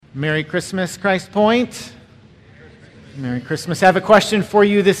Merry Christmas, Christ Point. Merry Christmas. I have a question for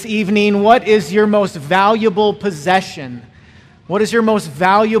you this evening. What is your most valuable possession? What is your most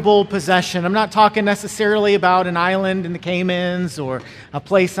valuable possession? I'm not talking necessarily about an island in the Caymans or a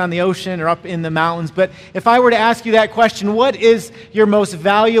place on the ocean or up in the mountains, but if I were to ask you that question, what is your most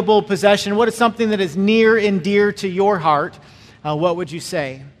valuable possession? What is something that is near and dear to your heart? What would you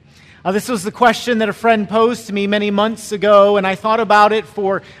say? This was the question that a friend posed to me many months ago, and I thought about it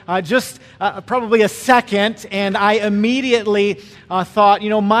for just probably a second, and I immediately thought,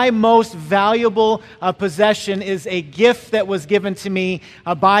 my most valuable possession is a gift that was given to me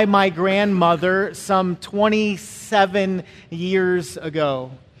by my grandmother some 27 years ago.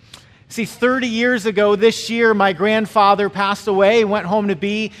 See, 30 years ago this year, my grandfather passed away, went home to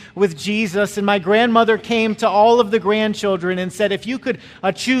be with Jesus, and my grandmother came to all of the grandchildren and said, if you could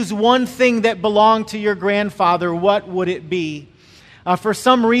choose one thing that belonged to your grandfather, what would it be? For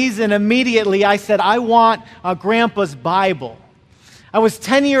some reason, immediately I said, I want Grandpa's Bible. I was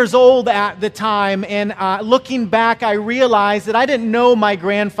 10 years old at the time, and looking back, I realized that I didn't know my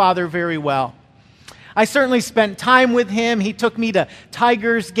grandfather very well. I certainly spent time with him. He took me to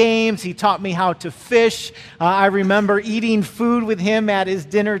Tigers games. He taught me how to fish. I remember eating food with him at his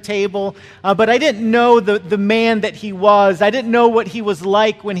dinner table. But I didn't know the man that he was. I didn't know what he was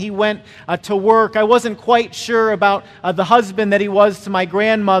like when he went to work. I wasn't quite sure about the husband that he was to my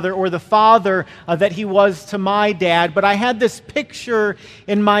grandmother or the father that he was to my dad. But I had this picture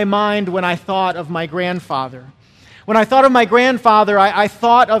in my mind when I thought of my grandfather. When I thought of my grandfather, I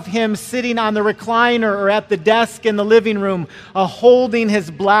thought of him sitting on the recliner or at the desk in the living room, holding his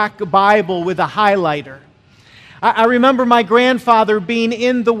black Bible with a highlighter. I remember my grandfather being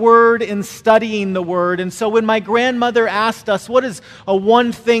in the Word and studying the Word. And so when my grandmother asked us, what is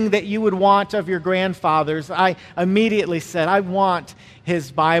one thing that you would want of your grandfather's, I immediately said, I want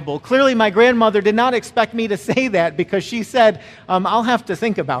his Bible. Clearly, my grandmother did not expect me to say that because she said, I'll have to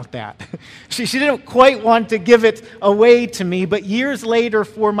think about that. She didn't quite want to give it away to me, but years later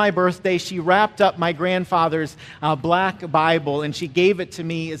for my birthday, she wrapped up my grandfather's black Bible and she gave it to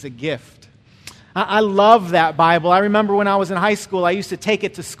me as a gift. I love that Bible. I remember when I was in high school, I used to take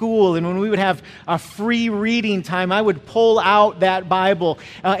it to school, and when we would have a free reading time, I would pull out that Bible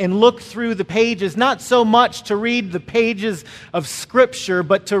and look through the pages, not so much to read the pages of Scripture,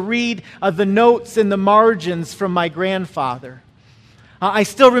 but to read the notes and the margins from my grandfather. I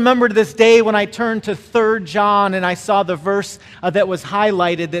still remember to this day when I turned to 3 John and I saw the verse that was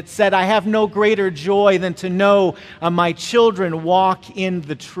highlighted that said, I have no greater joy than to know my children walk in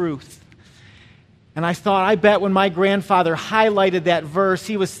the truth. And I thought, I bet when my grandfather highlighted that verse,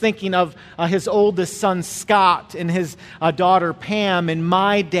 he was thinking of his oldest son, Scott, and his daughter, Pam, and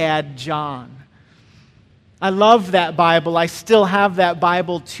my dad, John. I love that Bible. I still have that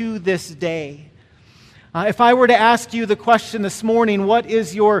Bible to this day. If I were to ask you the question this morning, what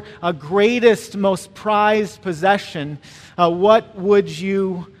is your greatest, most prized possession, what would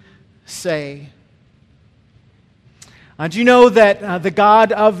you say? Do you know that the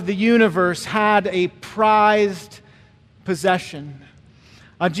God of the universe had a prized possession?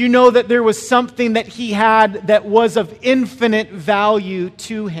 Do you know that there was something that he had that was of infinite value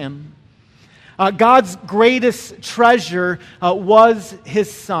to him? God's greatest treasure was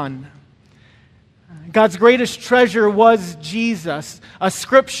his Son. God's greatest treasure was Jesus. A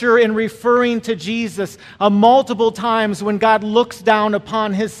scripture in referring to Jesus multiple times when God looks down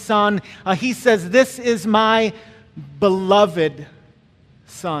upon his Son, he says, "This is my beloved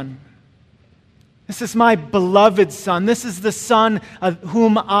Son." This is my beloved Son. This is the Son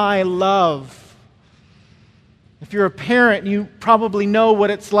whom I love. If you're a parent, you probably know what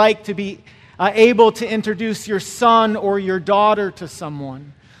it's like to be able to introduce your son or your daughter to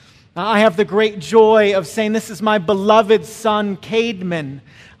someone. I have the great joy of saying, this is my beloved son, Cademan.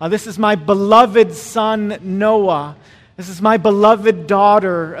 This is my beloved son, Noah. This is my beloved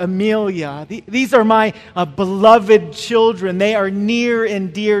daughter, Amelia. These are my beloved children. They are near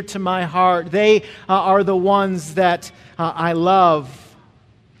and dear to my heart. They are the ones that I love.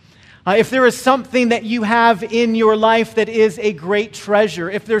 If there is something that you have in your life that is a great treasure,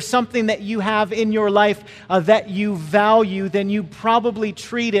 if there's something that you have in your life that you value, then you probably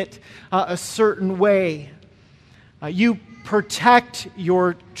treat it a certain way. You protect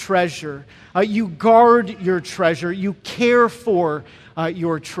your treasure. You guard your treasure. You care for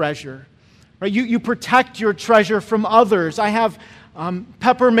your treasure. Right? You protect your treasure from others. I have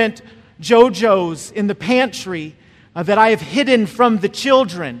peppermint JoJo's in the pantry that I have hidden from the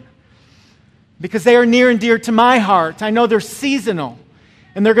children because they are near and dear to my heart. I know they're seasonal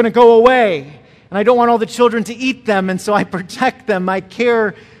and they're going to go away. And I don't want all the children to eat them, and so I protect them. I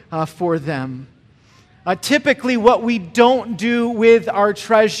care for them. Typically, what we don't do with our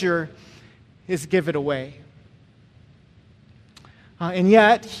treasure is give it away. And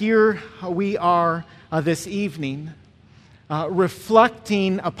yet, here we are this evening,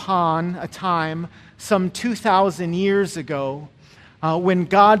 reflecting upon a time some 2,000 years ago when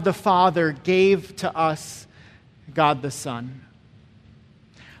God the Father gave to us God the Son.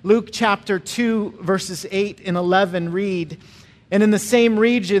 Luke chapter 2, verses 8 and 11 read, "And in the same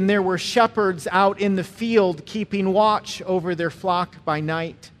region there were shepherds out in the field, keeping watch over their flock by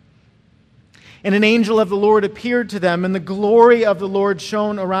night. And an angel of the Lord appeared to them, and the glory of the Lord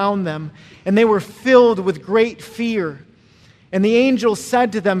shone around them, and they were filled with great fear. And the angel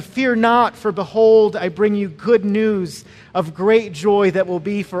said to them, 'Fear not, for behold, I bring you good news of great joy that will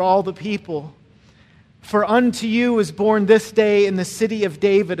be for all the people. For unto you is born this day in the city of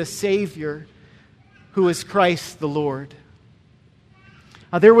David a Savior, who is Christ the Lord.'"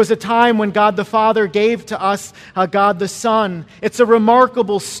 There was a time when God the Father gave to us God the Son. It's a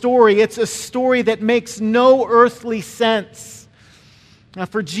remarkable story. It's a story that makes no earthly sense.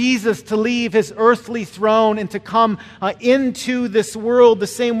 For Jesus to leave His earthly throne and to come into this world, the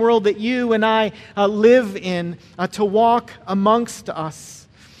same world that you and I live in, to walk amongst us.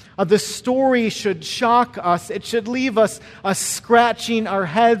 The story should shock us. It should leave us scratching our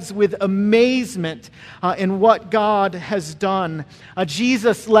heads with amazement in what God has done.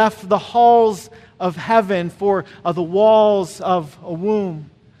 Jesus left the halls of heaven for the walls of a womb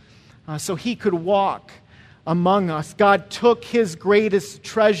so He could walk among us. God took His greatest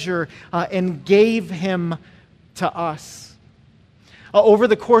treasure and gave Him to us. Over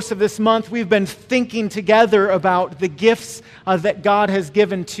the course of this month, we've been thinking together about the gifts that God has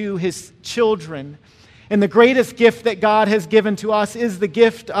given to His children. And the greatest gift that God has given to us is the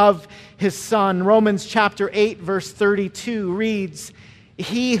gift of His Son. Romans chapter 8, verse 32 reads,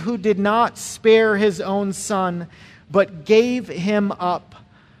 "He who did not spare His own Son, but gave Him up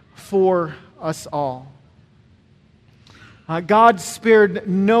for us all." God spared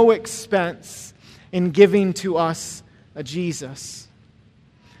no expense in giving to us Jesus.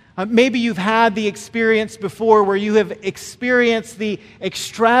 Maybe you've had the experience before where you have experienced the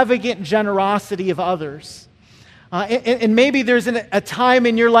extravagant generosity of others. And maybe there's a time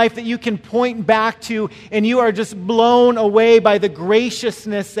in your life that you can point back to and you are just blown away by the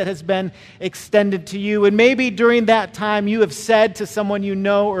graciousness that has been extended to you. And maybe during that time you have said to someone you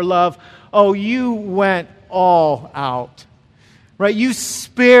know or love, "Oh, you went all out." Right? You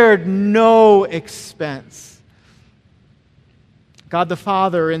spared no expense. God the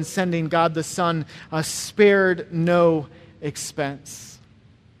Father, in sending God the Son, spared no expense.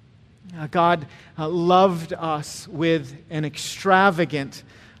 God loved us with an extravagant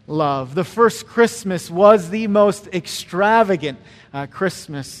love. The first Christmas was the most extravagant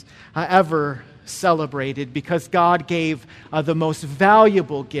Christmas ever celebrated because God gave the most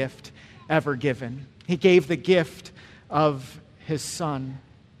valuable gift ever given. He gave the gift of His Son.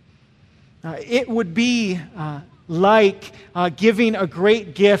 It would be like giving a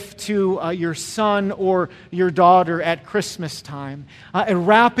great gift to your son or your daughter at Christmas time and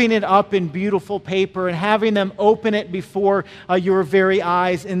wrapping it up in beautiful paper and having them open it before your very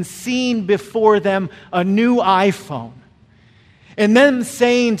eyes and seeing before them a new iPhone. And then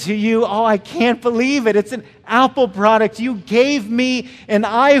saying to you, "Oh, I can't believe it. It's an Apple product. You gave me an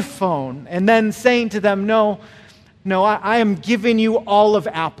iPhone." And then saying to them, No, I am giving you all of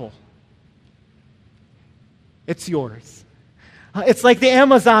Apple. It's yours. It's like the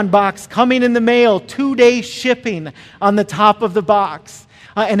Amazon box coming in the mail, 2-day shipping on the top of the box,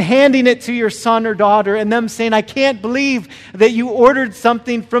 and handing it to your son or daughter and them saying, "I can't believe that you ordered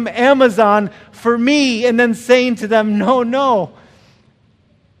something from Amazon for me," and then saying to them, No,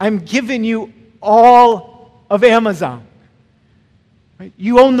 I'm giving you all of Amazon. Right?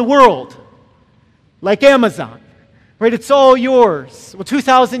 You own the world, like Amazon. Right, it's all yours. Well,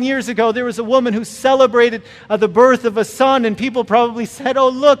 2,000 years ago, there was a woman who celebrated the birth of a son, and people probably said, "Oh,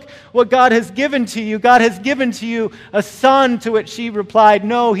 look what God has given to you. God has given to you a son," to which she replied,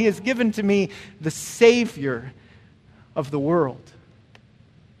 "No, He has given to me the Savior of the world."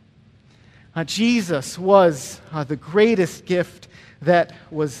 Jesus was the greatest gift that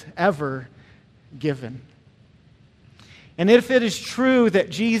was ever given. And if it is true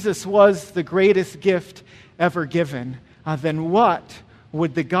that Jesus was the greatest gift ever given, then what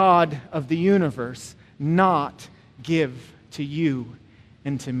would the God of the universe not give to you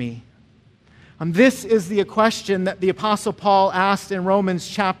and to me? This is the question that the Apostle Paul asked in Romans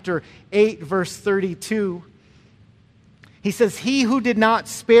chapter 8, verse 32. He says, he who did not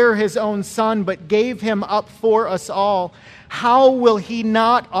spare his own son, but gave him up for us all, how will he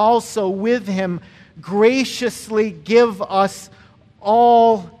not also with him graciously give us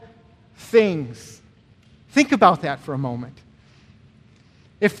all things? Think about that for a moment.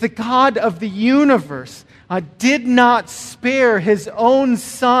 If the God of the universe did not spare his own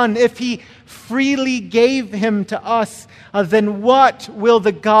son, if he freely gave him to us, then what will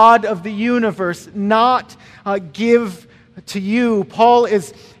the God of the universe not give to you? Paul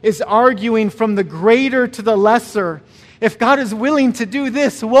is arguing from the greater to the lesser. If God is willing to do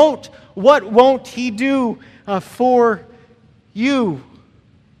this, what won't he do for you?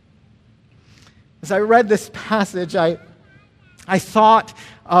 As I read this passage, I thought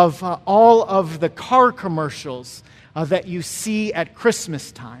of all of the car commercials that you see at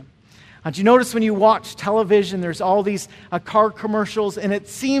Christmas time. Do you notice when you watch television, there's all these car commercials, and it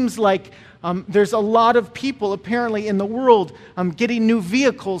seems like there's a lot of people apparently in the world getting new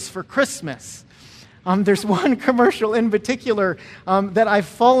vehicles for Christmas. There's one commercial in particular that I've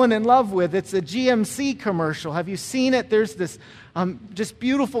fallen in love with. It's a GMC commercial. Have you seen it? There's this just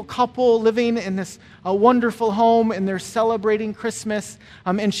beautiful couple living in this wonderful home, and they're celebrating Christmas.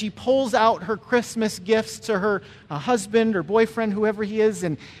 And she pulls out her Christmas gifts to her husband or boyfriend, whoever he is,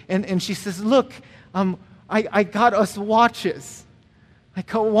 and she says, "Look, I got us watches. I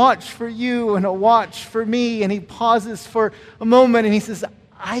got a watch for you and a watch for me." And he pauses for a moment and he says,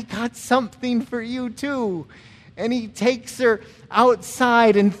 "I got something for you too." And he takes her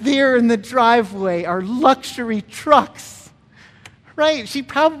outside, and there in the driveway are luxury trucks. Right? She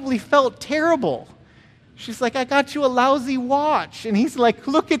probably felt terrible. She's like, "I got you a lousy watch." And he's like,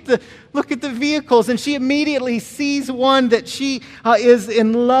 look at the vehicles. And she immediately sees one that she is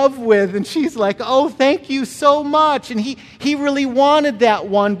in love with. And she's like, "Oh, thank you so much." And he really wanted that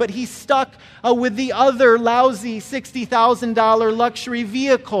one, but he's stuck with the other lousy $60,000 luxury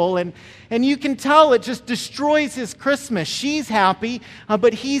vehicle. And you can tell it just destroys his Christmas. She's happy,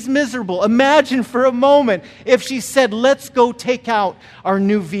 but he's miserable. Imagine for a moment if she said, "Let's go take out our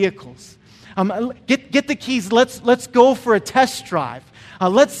new vehicles. Get the keys. Let's go for a test drive.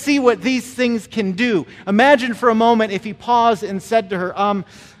 Let's see what these things can do." Imagine for a moment if he paused and said to her, "Well,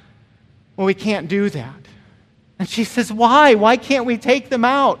 we can't do that." And she says, "Why? Why can't we take them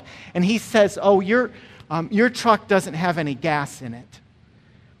out?" And he says, "Oh, your truck doesn't have any gas in it."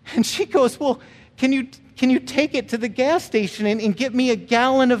 And she goes, "Well, can you take it to the gas station and get me a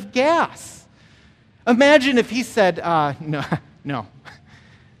gallon of gas?" Imagine if he said,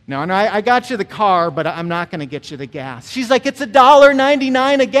 No, I got you the car, but I'm not going to get you the gas." She's like, "It's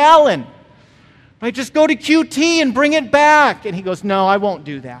 $1.99 a gallon. Right? Just go to QT and bring it back." And he goes, "No, I won't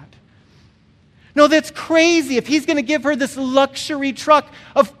do that." No, that's crazy. If he's going to give her this luxury truck,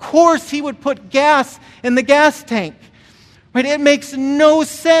 of course he would put gas in the gas tank. Right? It makes no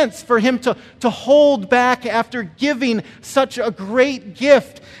sense for him to hold back after giving such a great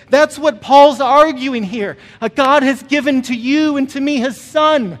gift. That's what Paul's arguing here. God has given to you and to me his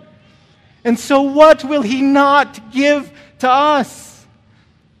Son. And so what will he not give to us?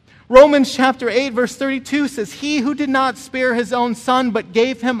 Romans chapter 8, verse 32 says, "He who did not spare his own Son, but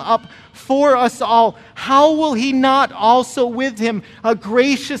gave him up for us all, how will he not also with him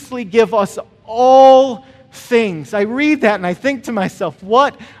graciously give us all things?" I read that and I think to myself,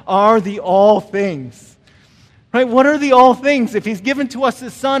 what are the all things? Right? What are the all things? If he's given to us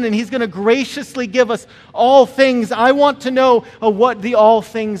his Son and he's going to graciously give us all things, I want to know what the all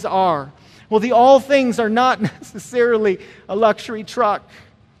things are. Well, the all things are not necessarily a luxury truck.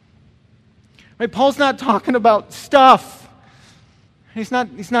 Right? Paul's not talking about stuff. He's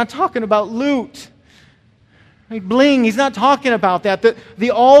not talking about loot. Bling, he's not talking about that.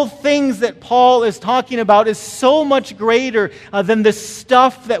 The all things that Paul is talking about is so much greater than the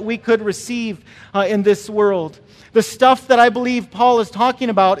stuff that we could receive in this world. The stuff that I believe Paul is talking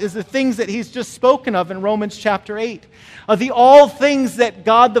about is the things that he's just spoken of in Romans chapter 8. The all things that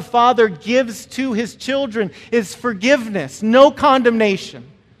God the Father gives to his children is forgiveness, no condemnation.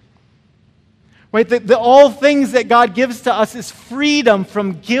 Right? The all things that God gives to us is freedom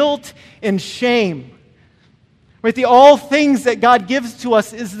from guilt and shame. Right? The all things that God gives to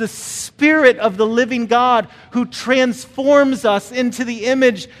us is the Spirit of the living God who transforms us into the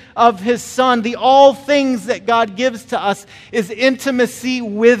image of his Son. The all things that God gives to us is intimacy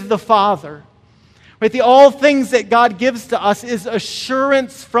with the Father. Right? The all things that God gives to us is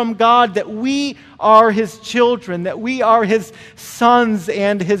assurance from God that we are his children, that we are his sons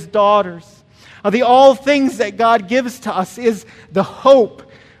and his daughters. The all things that God gives to us is the hope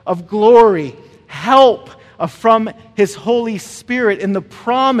of glory, help from his Holy Spirit, in the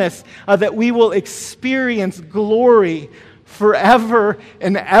promise that we will experience glory forever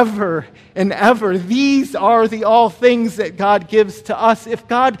and ever and ever. These are the all things that God gives to us. If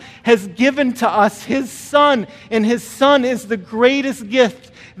God has given to us His Son, and His Son is the greatest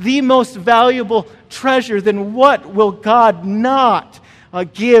gift, the most valuable treasure, then what will God not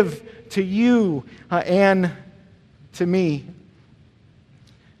give to you and to me?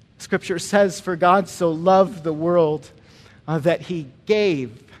 Scripture says, "For God so loved the world that He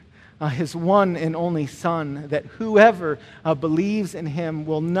gave His one and only Son, that whoever believes in Him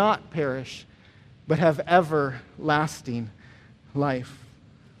will not perish, but have everlasting life."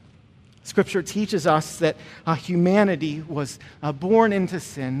 Scripture teaches us that humanity was born into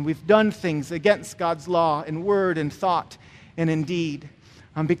sin. We've done things against God's law in word and thought and in deed.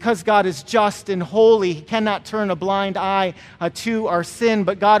 Because God is just and holy, He cannot turn a blind eye to our sin,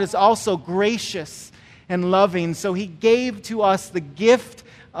 but God is also gracious and loving. So He gave to us the gift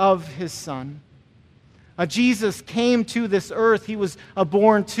of His Son. Jesus came to this earth. He was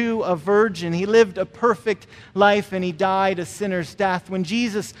born to a virgin. He lived a perfect life, and He died a sinner's death. When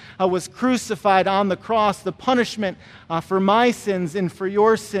Jesus was crucified on the cross, the punishment for my sins and for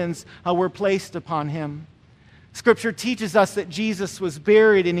your sins were placed upon Him. Scripture teaches us that Jesus was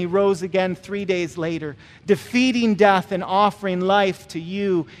buried and He rose again 3 days later, defeating death and offering life to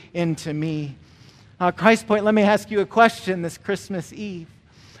you and to me. Christ Point, let me ask you a question this Christmas Eve.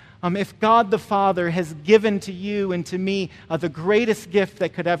 If God the Father has given to you and to me the greatest gift that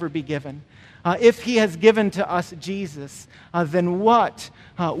could ever be given, if He has given to us Jesus, then what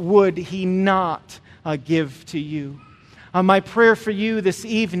would He not give to you? My prayer for you this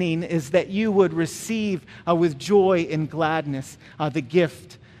evening is that you would receive with joy and gladness the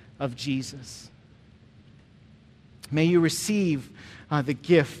gift of Jesus. May you receive the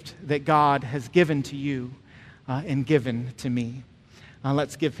gift that God has given to you and given to me.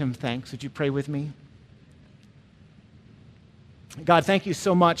 Let's give Him thanks. Would you pray with me? God, thank you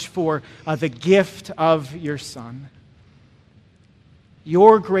so much for the gift of your Son.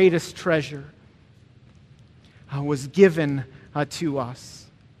 Your greatest treasure was given to us.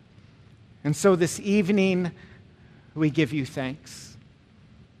 And so this evening, we give you thanks.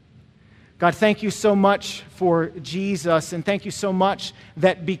 God, thank you so much for Jesus, and thank you so much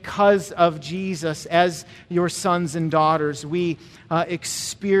that because of Jesus, as your sons and daughters, we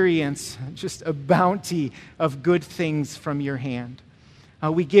experience just a bounty of good things from your hand.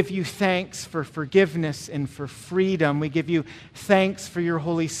 We give you thanks for forgiveness and for freedom. We give you thanks for your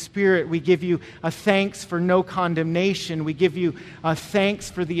Holy Spirit. We give you thanks for no condemnation. We give you thanks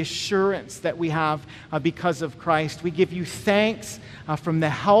for the assurance that we have because of Christ. We give you thanks from the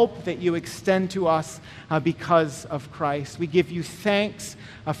help that you extend to us because of Christ. We give you thanks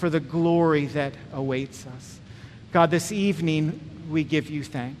for the glory that awaits us. God, this evening we give you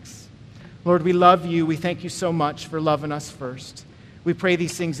thanks. Lord, we love you. We thank you so much for loving us first. We pray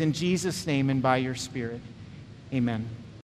these things in Jesus' name and by your Spirit. Amen.